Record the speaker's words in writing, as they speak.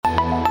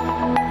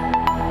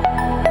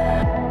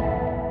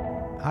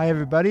Hi,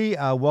 everybody.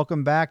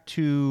 Welcome back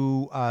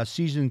to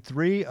season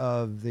 3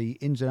 of the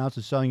Ins and Outs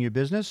of Selling Your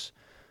Business.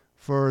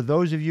 For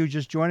those of you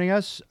just joining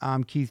us,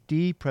 I'm Keith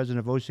D., president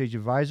of Osage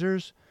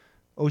Advisors.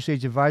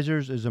 Osage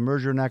Advisors is a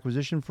merger and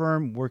acquisition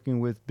firm working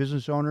with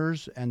business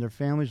owners and their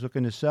families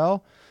looking to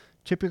sell.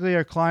 Typically,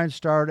 our clients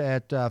start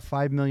at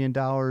 $5 million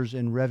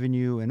in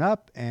revenue and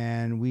up,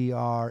 and we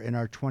are in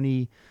our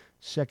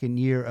 22nd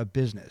year of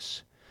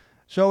business.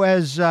 So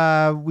as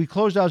we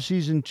closed out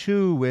season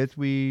 2 with,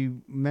 we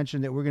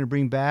mentioned that we're going to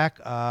bring back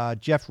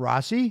Jeff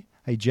Rossi.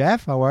 Hey,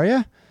 Jeff, how are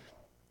you?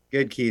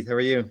 Good, Keith. How are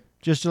you?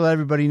 Just to let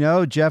everybody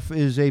know, Jeff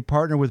is a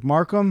partner with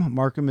Markham.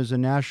 Markham is a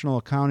national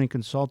accounting,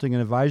 consulting,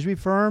 and advisory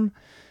firm.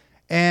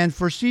 And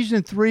for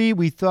season 3,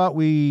 we thought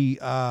we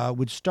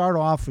would start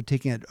off with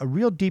taking a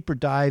real deeper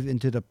dive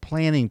into the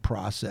planning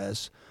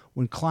process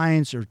when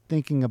clients are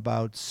thinking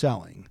about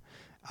selling.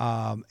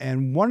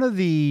 And one of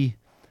the,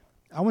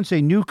 I wouldn't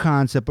say new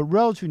concept, but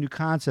relatively new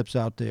concepts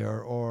out there,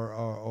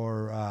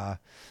 or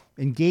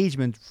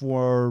engagement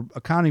for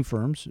accounting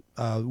firms,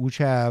 which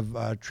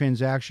have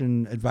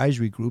transaction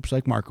advisory groups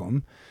like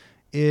Markham,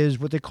 is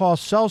what they call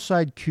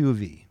sell-side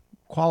QV,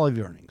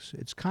 quality of earnings.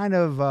 It's kind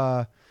of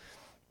a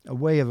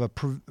way of a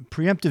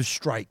preemptive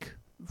strike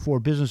for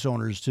business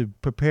owners to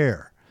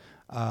prepare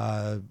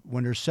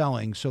when they're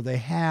selling, so they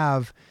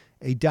have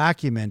a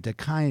document that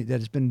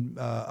has been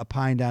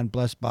opined on,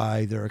 blessed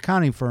by their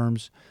accounting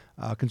firms,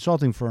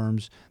 consulting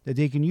firms, that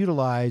they can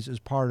utilize as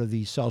part of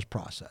the sales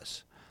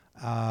process.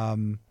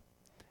 And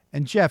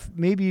Jeff,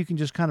 maybe you can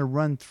just kind of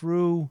run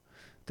through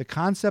the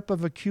concept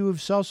of a Q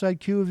of sell-side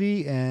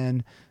QV.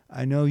 And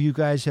I know you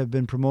guys have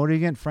been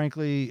promoting it.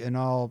 Frankly, in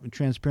all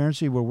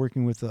transparency, we're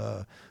working with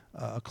a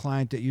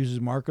client that uses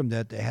Markham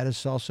that they had a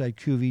sell-side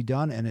QV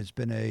done, and it's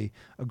been a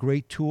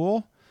great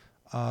tool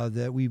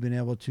that we've been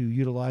able to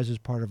utilize as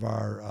part of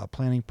our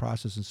planning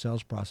process and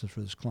sales process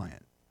for this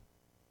client.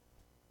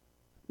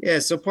 Yeah,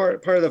 so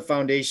part of the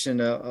foundation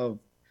of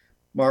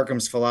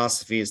Markham's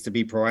philosophy is to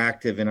be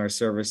proactive in our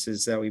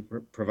services that we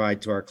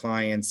provide to our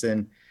clients.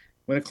 And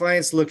when a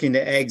client's looking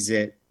to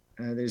exit,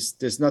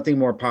 there's nothing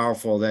more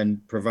powerful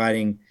than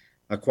providing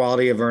a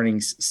quality of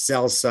earnings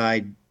sell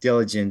side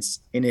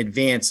diligence in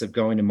advance of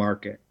going to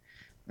market.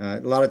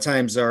 A lot of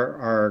times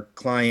our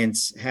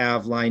clients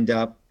have lined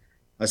up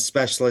a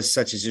specialist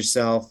such as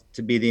yourself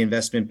to be the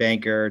investment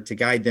banker to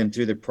guide them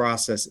through the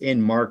process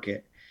in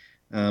market.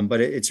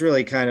 But it's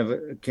really kind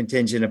of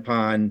contingent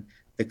upon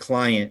the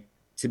client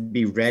to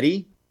be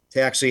ready to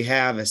actually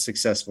have a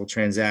successful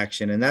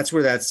transaction. And that's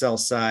where that sell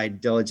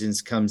side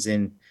diligence comes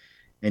in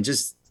and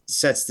just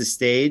sets the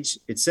stage.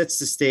 It sets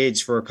the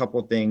stage for a couple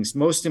of things.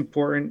 Most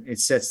important, it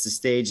sets the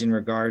stage in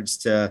regards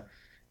to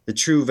the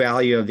true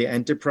value of the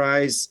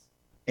enterprise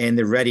and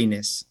the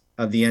readiness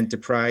of the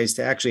enterprise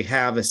to actually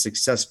have a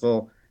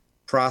successful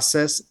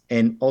process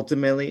and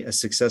ultimately a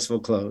successful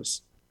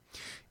close.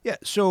 Yeah,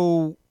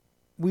 so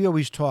we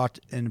always talked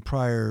in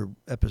prior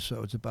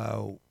episodes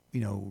about,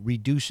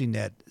 reducing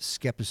that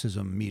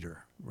skepticism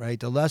meter, right?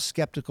 The less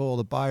skeptical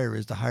the buyer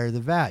is, the higher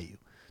the value.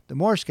 The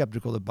more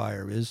skeptical the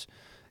buyer is,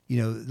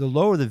 the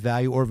lower the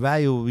value, or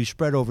value will be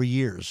spread over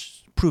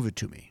years. Prove it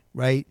to me,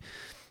 right?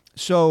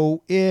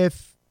 So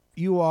if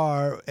you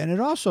are, and it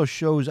also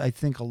shows, I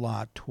think, a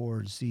lot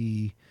towards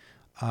the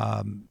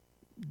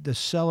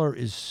seller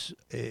is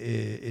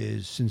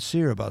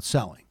sincere about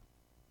selling,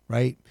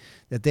 right?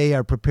 That they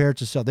are prepared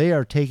to sell. They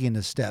are taking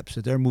the steps,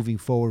 that they're moving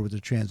forward with the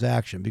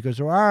transaction, because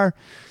there are,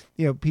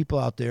 people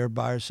out there,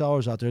 buyers,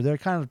 sellers out there, they're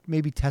kind of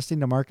maybe testing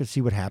the market,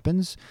 see what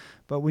happens.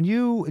 But when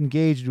you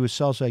engage into a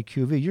sell side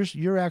QV,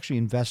 you're actually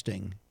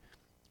investing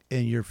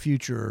in your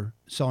future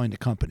selling the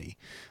company.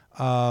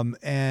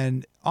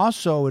 And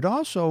also, it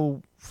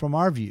also, from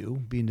our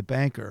view, being the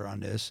banker on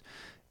this,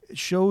 it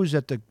shows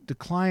that the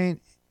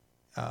client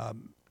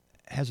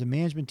has a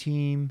management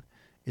team,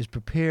 is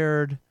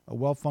prepared, a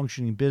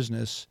well-functioning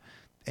business.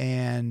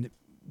 And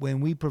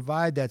when we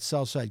provide that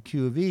sell-side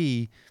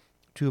QV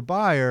to a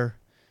buyer,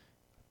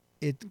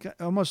 it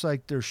almost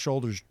like their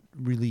shoulders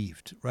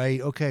relieved, right?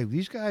 Okay,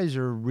 these guys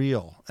are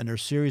real and they're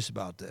serious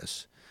about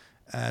this.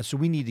 So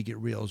we need to get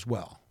real as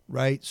well,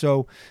 right?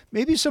 So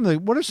maybe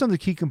what are some of the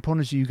key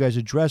components that you guys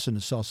address in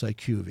the sell-side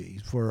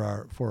QV for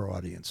our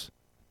audience?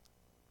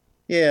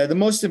 Yeah, the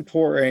most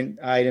important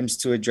items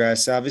to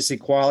address, obviously,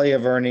 quality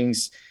of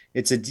earnings.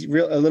 It's a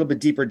little bit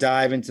deeper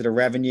dive into the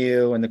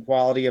revenue and the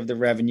quality of the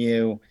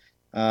revenue.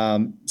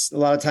 A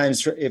lot of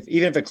times,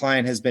 even if a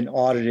client has been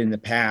audited in the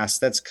past,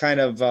 that's kind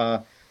of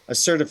a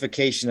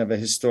certification of a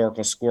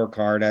historical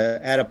scorecard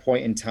at a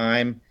point in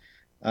time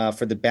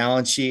for the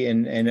balance sheet,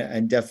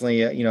 and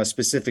definitely a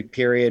specific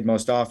period,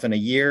 most often a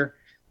year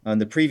on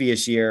the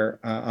previous year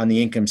on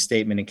the income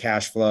statement and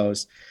cash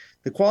flows.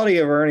 The quality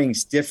of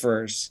earnings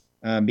differs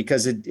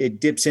because it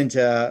dips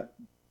into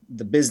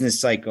the business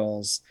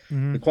cycles,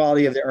 Mm-hmm. the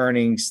quality of the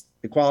earnings,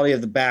 the quality of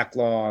the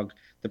backlog,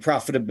 the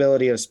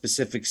profitability of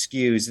specific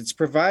SKUs. It's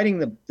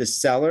providing the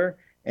seller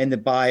and the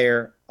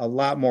buyer a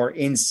lot more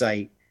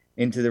insight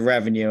into the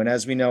revenue. And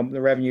as we know,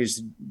 the revenue is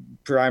the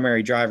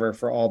primary driver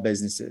for all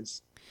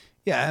businesses.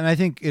 Yeah, and I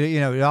think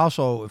it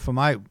also, from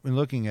my in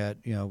looking at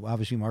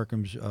obviously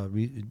Markham's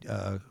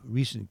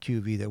recent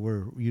QV that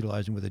we're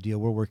utilizing with a deal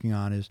we're working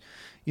on is,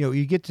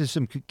 you get to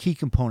some key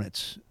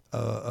components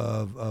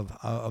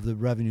of the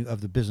revenue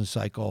of the business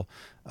cycle,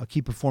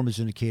 key performance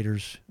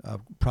indicators,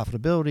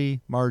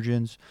 profitability,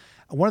 margins.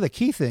 One of the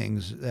key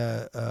things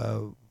that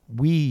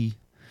we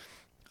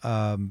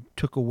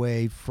took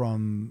away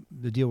from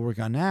the deal we're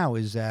working on now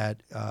is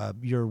that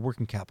your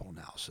working capital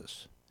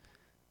analysis,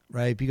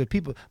 right? Because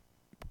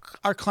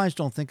our clients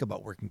don't think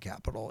about working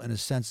capital in a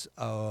sense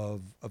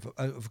of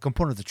a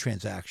component of the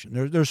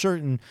transaction. They're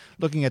certain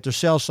looking at their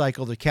sales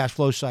cycle, the cash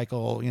flow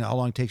cycle, how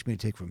long it takes me to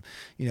take from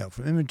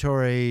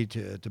inventory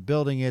to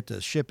building it, to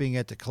shipping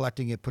it, to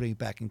collecting it, putting it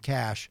back in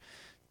cash.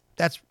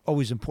 That's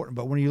always important.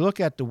 But when you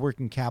look at the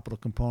working capital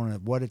component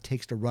of what it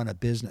takes to run a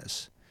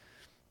business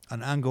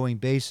on an ongoing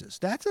basis,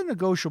 that's a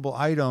negotiable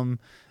item,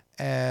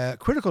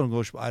 critical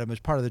negotiable item as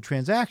part of the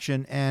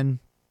transaction. And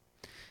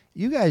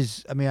you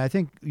guys, I mean, I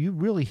think you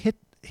really hit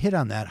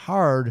on that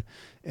hard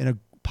in a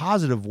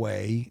positive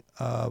way,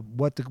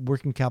 what the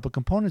working capital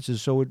components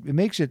is. So it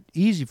makes it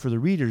easy for the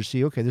reader to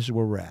see, okay, this is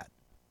where we're at.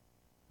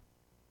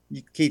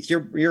 Keith,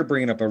 you're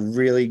bringing up a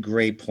really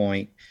great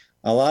point.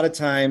 A lot of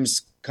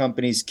times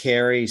companies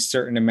carry a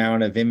certain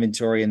amount of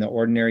inventory in the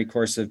ordinary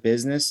course of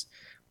business.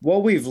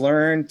 What we've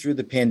learned through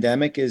the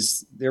pandemic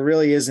is there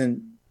really isn't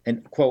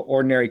an quote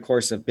ordinary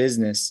course of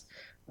business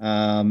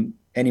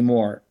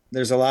anymore.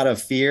 There's a lot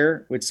of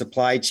fear with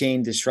supply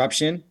chain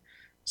disruption.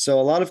 So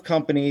a lot of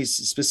companies,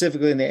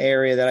 specifically in the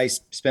area that I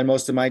spend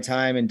most of my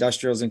time,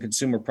 industrials and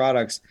consumer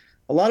products,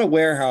 a lot of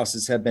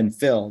warehouses have been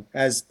filled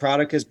as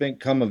product has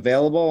become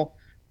available,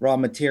 raw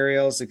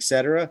materials,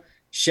 etc.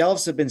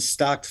 Shelves have been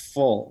stocked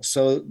full.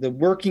 So the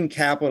working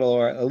capital,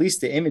 or at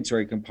least the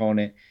inventory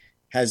component,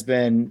 has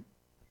been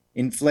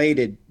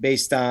inflated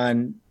based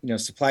on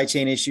supply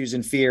chain issues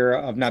and fear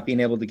of not being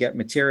able to get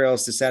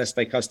materials to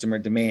satisfy customer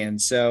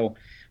demand. So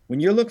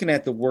when you're looking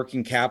at the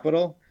working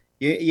capital,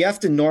 you have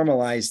to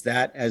normalize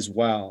that as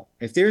well.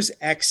 If there's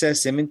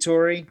excess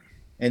inventory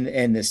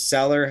and the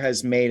seller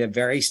has made a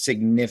very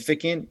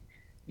significant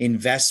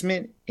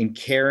investment in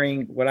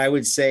carrying what I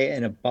would say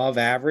an above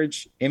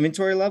average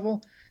inventory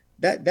level,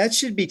 that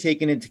should be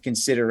taken into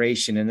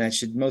consideration, and that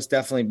should most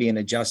definitely be an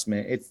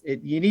adjustment.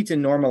 You need to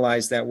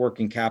normalize that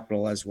working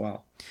capital as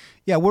well.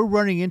 Yeah, we're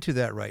running into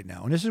that right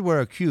now. And this is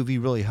where a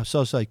QV really,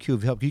 sell-side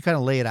QV help. You kind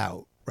of lay it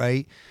out,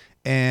 right?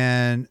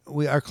 And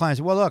our clients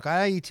say, well, look,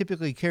 I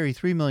typically carry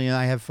 3 million.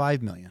 I have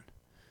 5 million.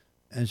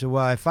 And so,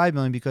 well, I have 5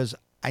 million because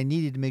I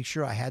needed to make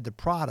sure I had the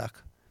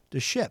product to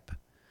ship.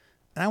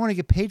 And I want to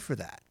get paid for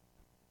that,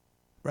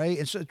 right?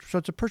 And so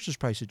it's a purchase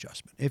price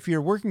adjustment. If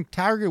your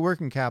target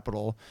working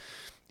capital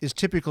is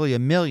typically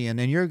 $1 million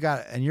and you're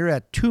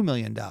at $2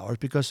 million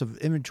because of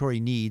inventory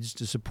needs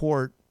to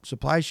support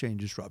supply chain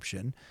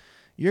disruption,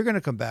 you're going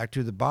to come back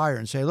to the buyer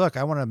and say, look,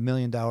 I want a $1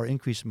 million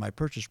increase in my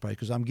purchase price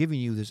because I'm giving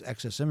you this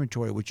excess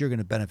inventory, which you're going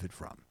to benefit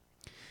from.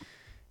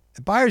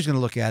 The buyer's going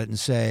to look at it and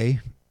say,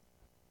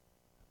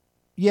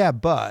 yeah,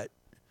 but,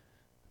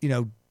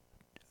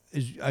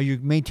 are you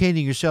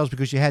maintaining your sales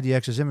because you had the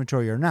excess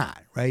inventory or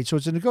not, right? So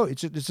it's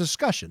a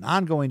discussion,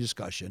 ongoing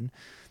discussion.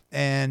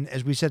 And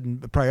as we said in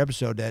the prior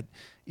episode, that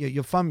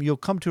you'll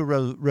come to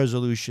a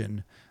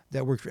resolution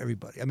that works for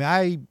everybody. I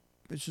mean,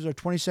 this is our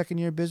 22nd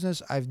year of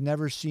business. I've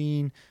never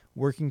seen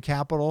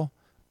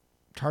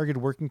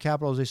targeted working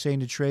capital, as they say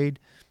in the trade,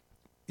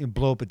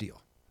 blow up a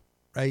deal,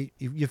 right?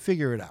 You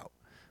figure it out.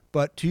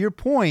 But to your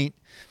point,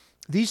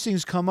 these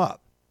things come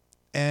up,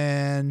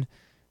 and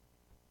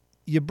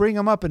you bring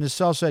them up in the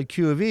sell side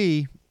Q of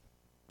E.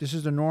 This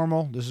is the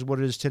normal. This is what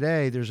it is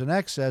today. There's an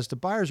excess. The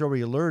buyer's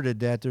already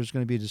alerted that there's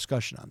going to be a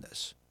discussion on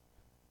this,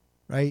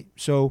 right?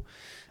 So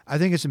I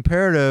think it's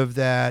imperative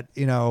that,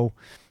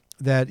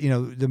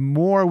 the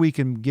more we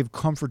can give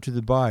comfort to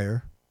the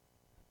buyer,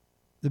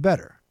 the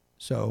better.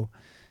 So,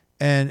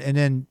 so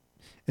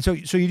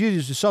you do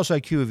this, the sell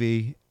side Q of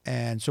E,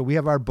 and so we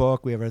have our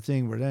book, we have our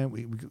thing,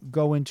 we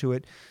go into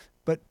it,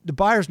 but the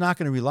buyer's not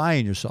going to rely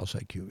on your sell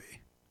side Q of E,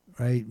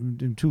 right?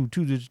 And to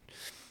the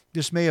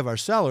dismay of our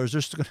sellers,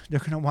 they're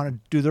going to want to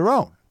do their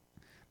own.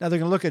 Now they're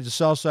going to look at the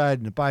sell side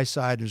and the buy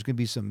side. There's going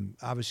to be some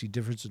obviously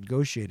difference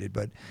negotiated,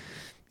 but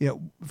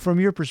from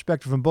your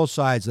perspective, from both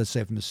sides, let's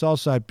say from the sell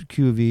side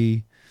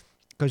QV,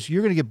 because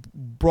you're going to get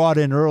brought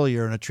in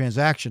earlier in a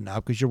transaction now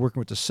because you're working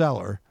with the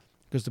seller,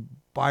 because the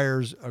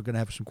buyers are going to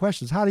have some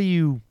questions. How do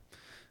you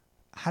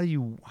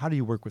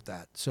work with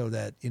that so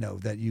that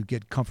that you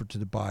get comfort to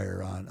the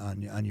buyer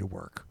on your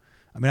work?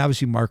 I mean,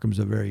 obviously Markham's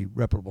a very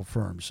reputable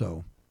firm,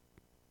 so.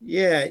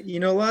 Yeah, a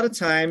lot of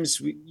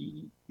times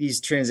these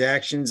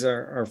transactions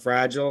are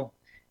fragile,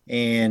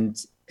 and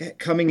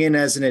coming in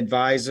as an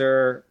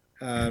advisor,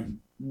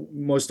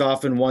 most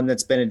often one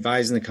that's been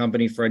advising the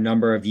company for a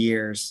number of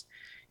years,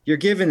 you're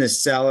giving the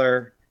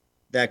seller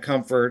that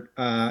comfort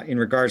in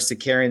regards to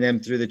carrying them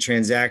through the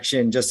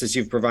transaction, just as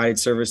you've provided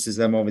services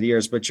to them over the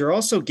years, but you're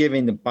also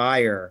giving the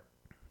buyer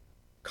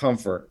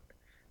comfort.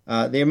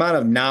 The amount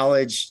of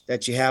knowledge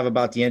that you have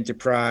about the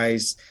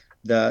enterprise,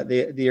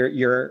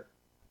 your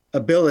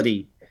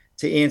ability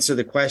to answer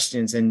the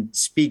questions and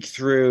speak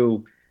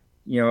through,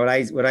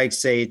 what I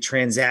say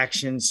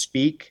transaction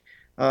speak.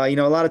 A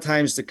lot of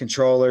times the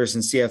controllers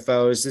and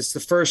CFOs, it's the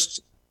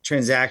first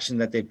transaction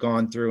that they've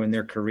gone through in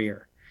their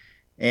career,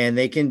 and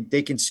they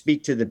can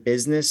speak to the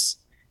business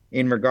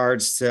in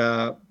regards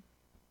to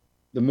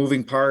the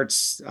moving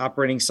parts,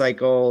 operating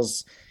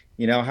cycles,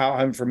 how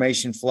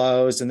information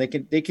flows, and they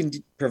can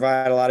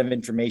provide a lot of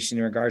information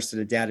in regards to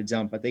the data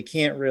dump, but they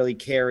can't really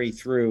carry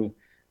through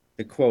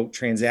the quote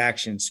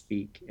transaction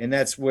speak. And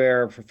that's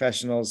where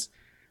professionals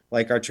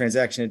like our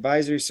transaction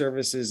advisory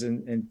services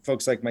and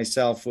folks like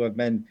myself who have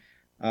been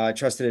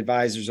trusted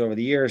advisors over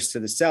the years to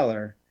the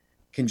seller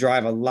can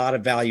drive a lot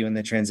of value in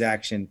the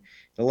transaction.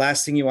 The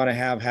last thing you want to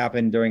have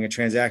happen during a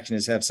transaction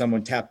is have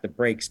someone tap the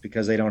brakes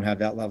because they don't have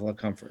that level of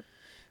comfort.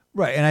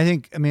 Right. And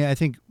I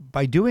think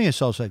by doing a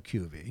sell side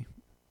QV,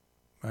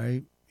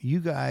 right, you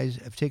guys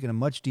have taken a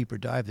much deeper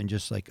dive than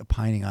just like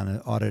opining on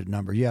an audited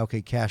number. Yeah,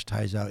 okay, cash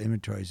ties out,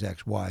 inventory is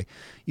X, Y.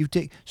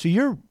 So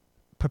you're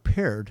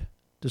prepared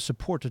to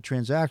support the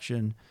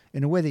transaction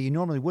in a way that you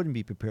normally wouldn't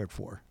be prepared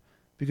for,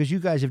 because you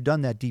guys have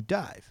done that deep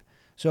dive.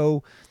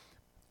 So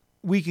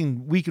we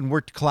can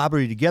work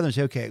collaboratively together and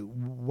say, okay,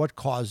 what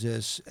caused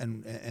this,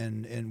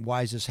 and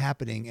why is this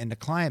happening? And the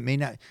client may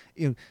not,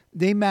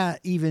 they might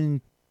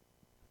even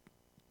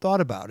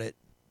thought about it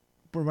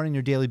for running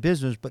their daily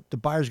business, but the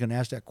buyer's going to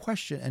ask that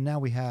question, and now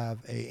we have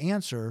a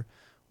answer,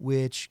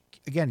 which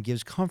again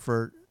gives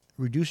comfort,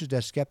 reduces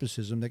that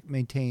skepticism, that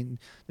maintain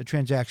the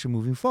transaction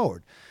moving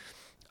forward.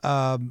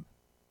 And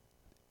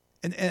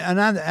on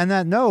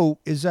that note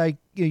is like,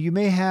 you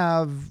may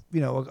have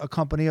a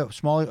company, a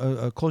small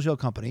a closed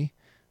company,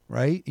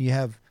 right? You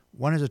have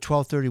one has a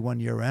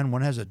 12/31 year end,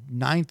 one has a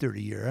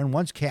 9/30 year end,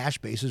 one's cash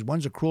basis,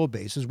 one's accrual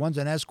basis, one's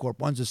an S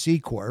corp, one's a C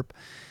corp.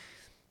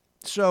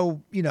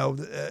 So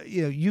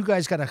you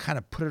guys got to kind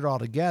of put it all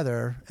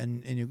together,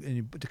 and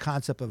you put the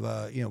concept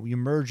of you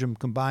merge them,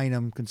 combine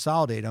them,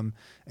 consolidate them,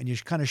 and you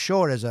kind of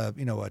show it as a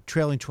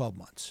trailing 12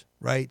 months,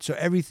 right? So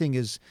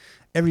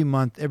every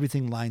month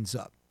everything lines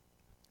up.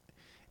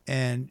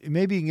 And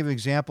maybe you can give an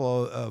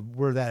example of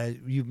where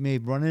that you may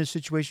run in a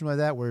situation like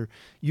that, where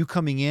you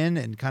coming in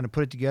and kind of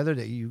put it together,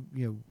 that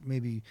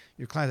maybe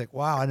your client's like,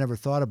 wow, I never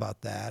thought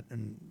about that.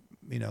 And,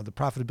 the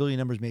profitability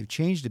numbers may have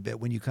changed a bit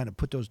when you kind of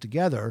put those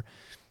together,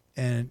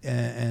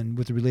 and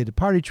with the related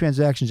party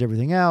transactions,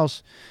 everything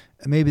else.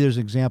 Maybe there's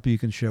an example you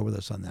can share with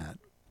us on that.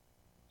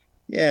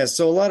 Yeah,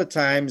 so a lot of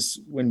times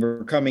when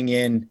we're coming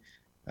in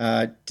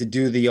to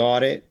do the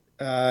audit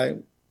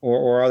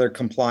or other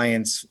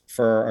compliance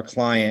for a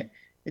client,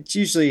 it's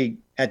usually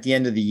at the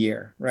end of the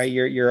year, right?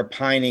 You're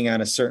opining on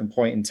a certain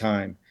point in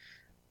time.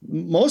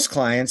 Most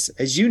clients,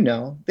 as you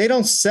know, they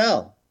don't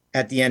sell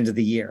at the end of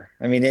the year.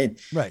 I mean,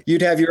 Right.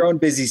 you'd have your own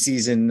busy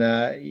season,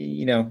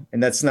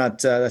 and that's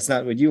not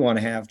what you want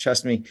to have.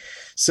 Trust me.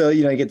 So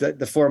you get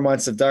the 4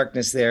 months of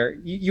darkness there.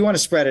 You want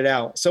to spread it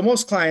out. So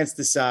most clients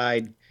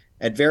decide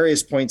at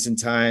various points in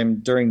time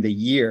during the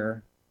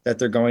year that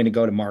they're going to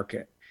go to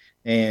market,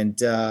 and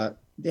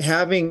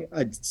having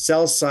a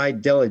sell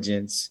side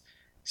diligence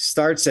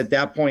starts at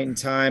that point in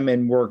time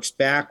and works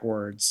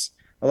backwards.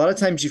 A lot of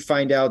times you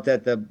find out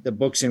that the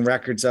books and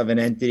records of an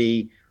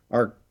entity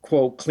are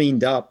quote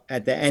cleaned up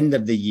at the end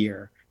of the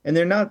year, and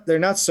they're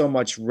not so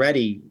much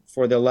ready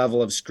for the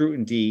level of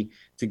scrutiny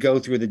to go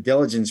through the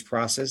diligence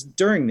process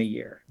during the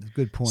year.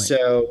 Good point.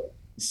 So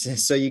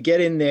you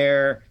get in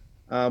there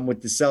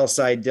with the sell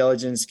side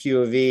diligence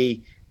Q of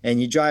E,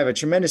 and you drive a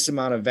tremendous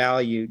amount of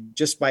value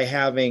just by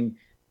having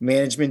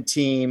management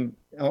team,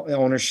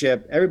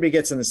 ownership, everybody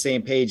gets on the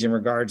same page in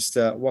regards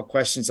to what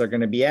questions are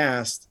going to be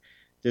asked.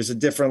 There's a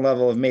different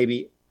level of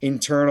maybe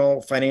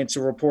internal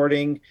financial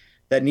reporting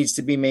that needs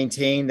to be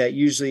maintained that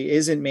usually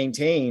isn't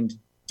maintained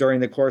during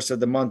the course of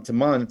the month to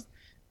month.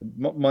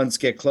 Months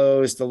get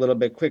closed a little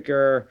bit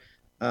quicker,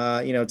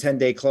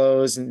 10-day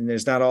close, and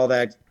there's not all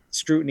that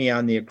scrutiny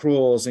on the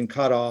accruals and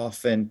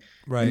cutoff and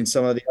Right.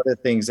 some of the other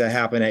things that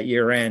happen at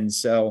year end.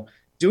 So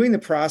doing the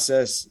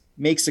process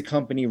makes a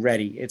company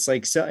ready. It's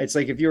like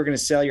if you were going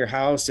to sell your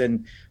house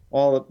and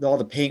all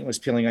the paint was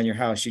peeling on your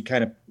house,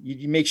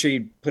 you make sure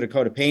you put a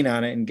coat of paint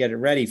on it and get it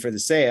ready for the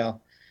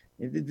sale.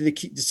 The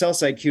sell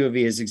side Q of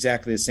E is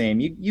exactly the same.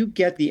 You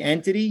get the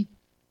entity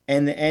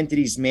and the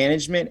entity's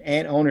management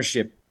and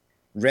ownership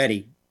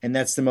ready, and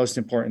that's the most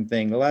important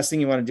thing. The last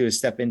thing you want to do is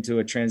step into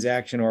a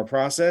transaction or a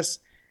process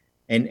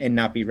and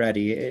not be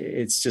ready.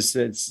 It's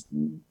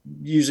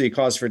usually a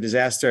cause for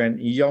disaster, and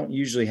you don't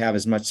usually have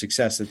as much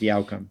success at the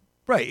outcome.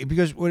 Right,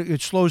 because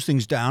it slows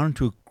things down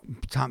to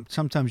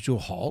sometimes to a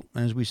halt.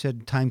 And as we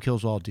said, time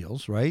kills all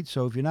deals, right?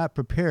 So if you're not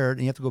prepared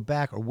and you have to go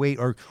back or wait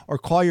or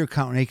call your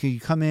accountant, hey, can you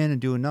come in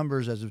and do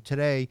numbers as of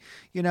today?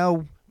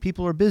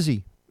 People are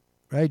busy,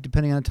 right?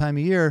 Depending on the time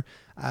of year,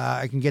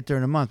 I can get there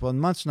in a month. Well, a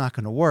month's not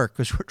going to work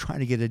because we're trying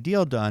to get a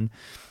deal done.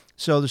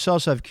 So the sell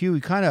side Q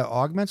kind of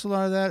augments a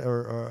lot of that,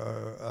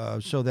 or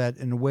so that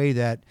in a way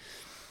that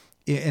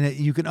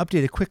you can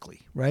update it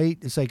quickly, right?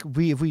 It's like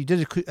if we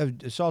did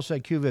a sell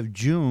side QV of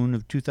June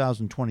of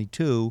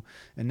 2022,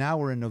 and now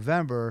we're in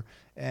November,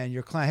 and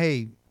your client,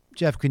 hey,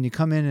 Jeff, can you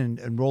come in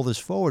and roll this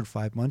forward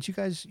 5 months?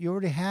 You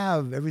already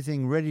have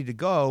everything ready to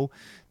go,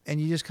 and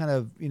you just kind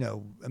of,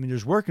 I mean,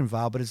 there's work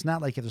involved, but it's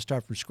not like you have to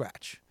start from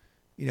scratch.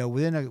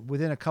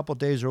 Within a couple of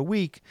days or a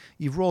week,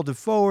 you've rolled it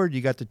forward. You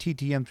got the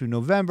TTM through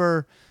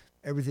November.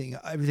 Everything's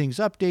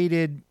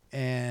updated,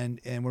 and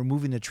we're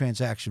moving the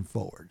transaction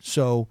forward.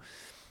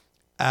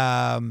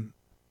 Um,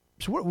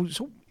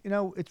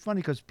 it's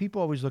funny because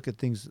people always look at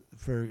things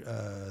for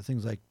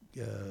things like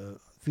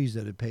fees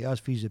that pay us,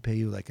 fees that pay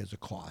you, like as a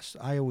cost.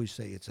 I always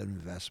say it's an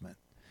investment,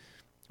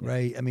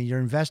 right? I mean, you're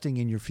investing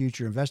in your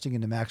future, investing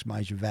in to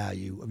maximize your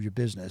value of your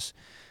business.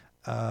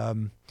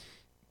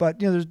 But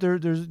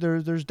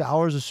there's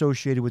dollars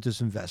associated with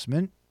this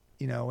investment,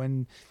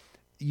 and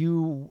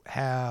you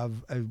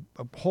have a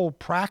whole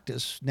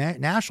practice,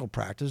 national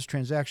practice,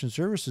 transaction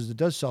services that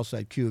does sell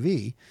side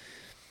QV.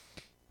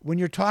 When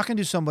you're talking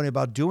to somebody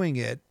about doing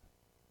it,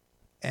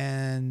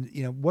 and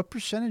what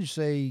percentage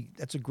say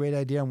that's a great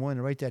idea, I'm willing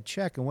to write that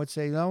check, and what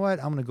say, you know what,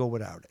 I'm going to go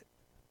without it.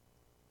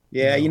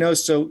 Yeah,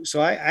 so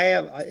I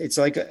have, it's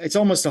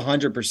almost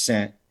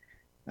 100%.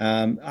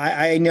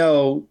 I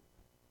know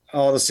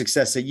all the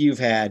success that you've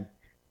had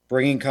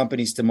bringing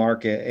companies to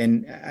market,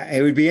 and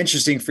it would be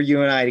interesting for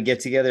you and I to get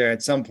together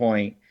at some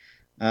point,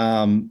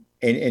 and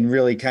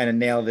really kind of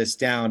nail this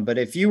down. But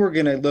if you were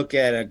going to look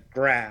at a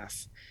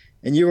graph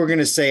and you were going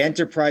to say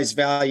enterprise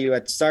value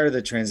at the start of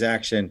the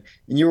transaction,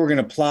 and you were going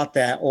to plot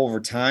that over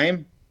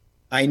time,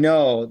 I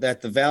know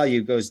that the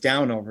value goes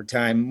down over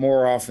time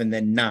more often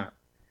than not.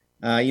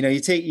 You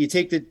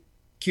take the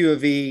Q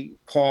of E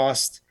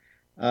cost.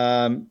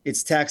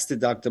 It's tax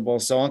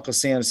deductible, so Uncle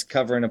Sam's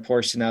covering a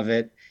portion of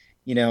it.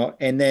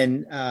 And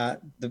then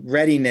the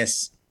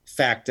readiness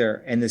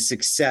factor and the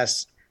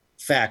success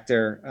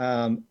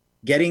factor.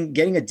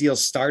 Getting a deal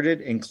started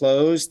and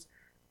closed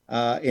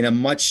in a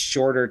much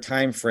shorter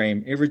time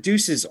frame, it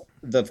reduces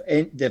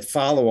the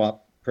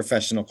follow-up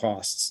professional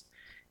costs.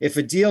 If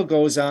a deal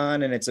goes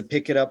on and it's a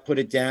pick it up, put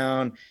it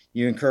down,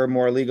 you incur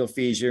more legal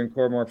fees, you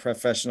incur more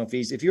professional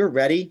fees. If you're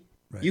ready,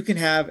 right, you can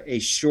have a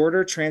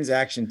shorter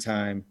transaction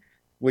time,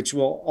 which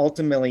will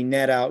ultimately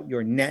net out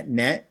your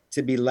net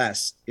to be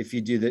less if you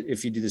do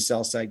the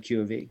sell side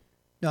Q of E.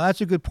 No,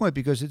 that's a good point,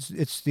 because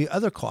it's the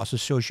other costs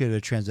associated with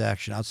a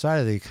transaction outside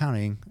of the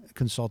accounting,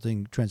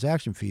 consulting,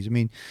 transaction fees. I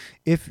mean,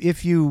 if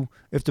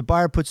the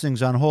buyer puts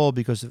things on hold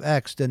because of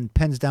X, then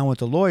pens down with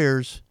the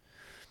lawyers,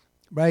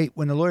 right?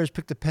 When the lawyers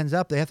pick the pens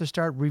up, they have to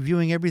start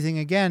reviewing everything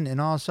again, and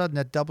all of a sudden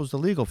that doubles the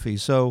legal fee.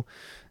 So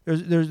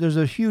there's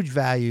a huge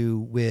value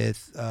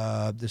with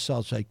the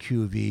sell side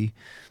Q of E.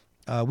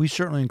 We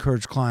certainly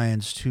encourage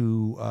clients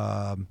to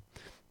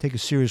take a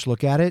serious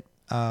look at it.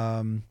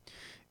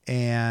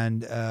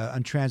 And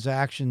on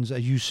transactions,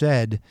 as you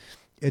said,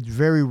 it's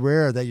very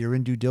rare that you're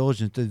in due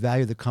diligence, the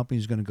value of the company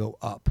is going to go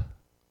up,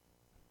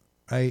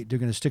 right? They're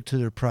going to stick to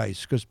their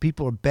price because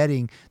people are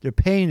betting, they're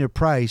paying their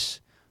price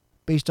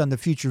based on the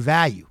future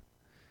value.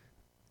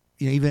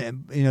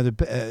 Even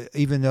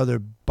though they're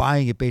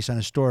buying it based on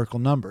historical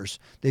numbers,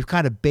 they've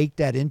kind of baked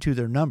that into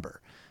their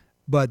number.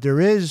 But there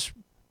is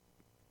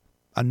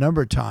a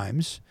number of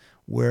times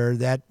where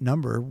that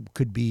number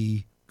could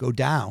go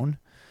down,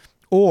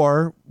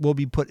 or will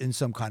be put in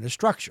some kind of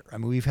structure. I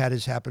mean, we've had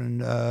this happen.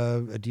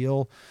 A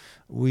deal,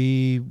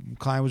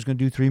 client was going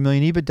to do $3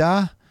 million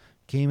EBITDA,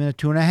 came in at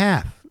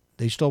 2.5.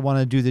 They still want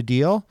to do the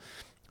deal,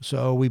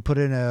 so we put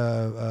in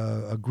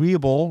a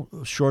agreeable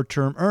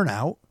short-term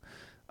earnout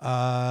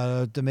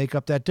to make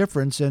up that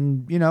difference.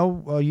 And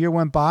a year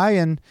went by,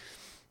 and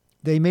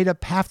they made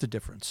up half the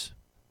difference,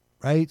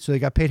 right? So they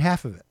got paid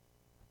half of it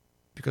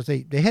because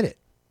they hit it,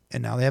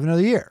 and now they have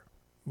another year.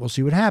 We'll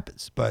see what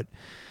happens, but.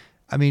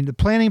 I mean, the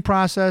planning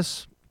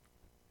process,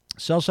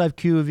 sell side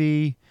Q of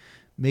E,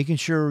 making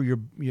sure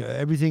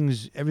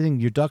everything,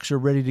 your ducks are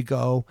ready to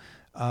go,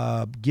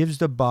 gives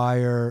the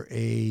buyer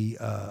a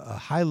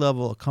high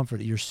level of comfort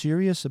that you're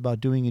serious about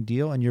doing a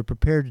deal and you're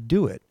prepared to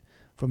do it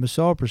from a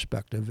seller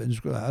perspective, and it's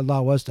going to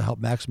allow us to help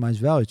maximize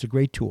value. It's a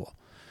great tool.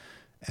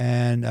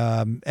 And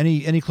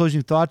any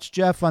closing thoughts,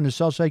 Jeff, on the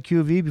sell side Q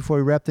of E before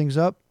we wrap things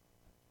up?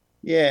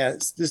 Yeah,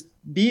 it's just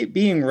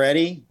being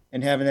ready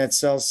and having that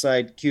sell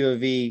side Q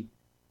of E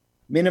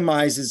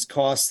minimizes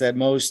costs that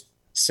most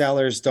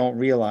sellers don't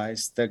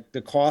realize.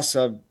 The cost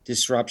of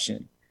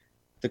disruption,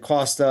 the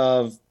cost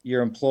of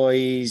your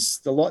employees.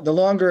 The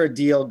longer a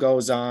deal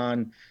goes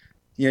on,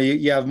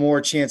 you have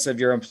more chance of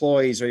your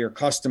employees or your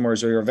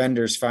customers or your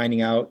vendors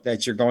finding out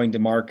that you're going to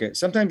market.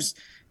 Sometimes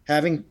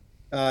having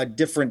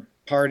different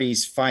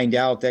parties find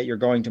out that you're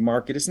going to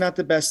market is not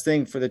the best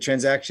thing for the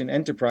transaction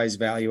enterprise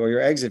value or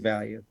your exit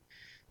value.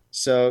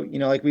 So,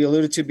 like we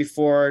alluded to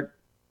before,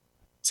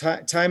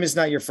 time is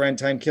not your friend.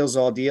 Time kills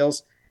all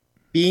deals.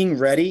 Being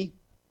ready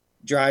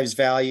drives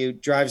value,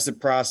 drives the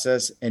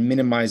process, and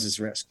minimizes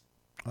risk.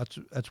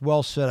 That's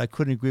well said. I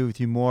couldn't agree with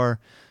you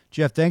more.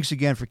 Jeff, thanks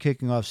again for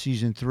kicking off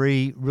season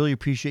 3. Really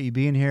appreciate you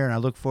being here, and I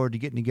look forward to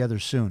getting together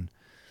soon.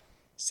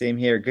 Same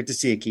here. Good to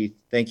see you, Keith.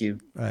 Thank you.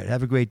 All right.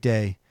 Have a great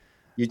day.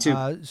 You too.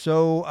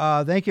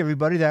 Thank you,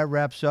 everybody. That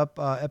wraps up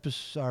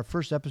our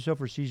first episode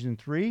for season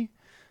 3.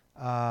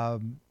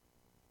 Um,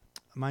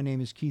 my name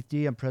is Keith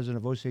D. I'm president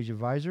of Osage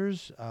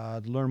Advisors.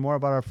 To learn more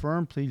about our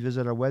firm, please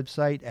visit our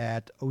website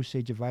at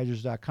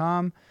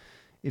osageadvisors.com.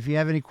 If you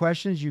have any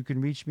questions, you can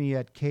reach me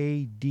at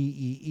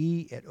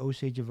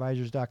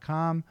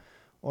kdee@osageadvisors.com,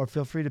 or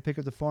feel free to pick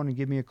up the phone and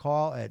give me a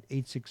call at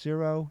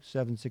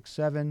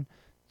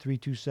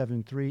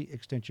 860-767-3273,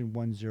 extension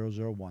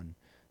 1001.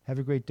 Have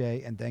a great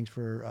day, and thanks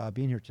for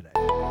being here today.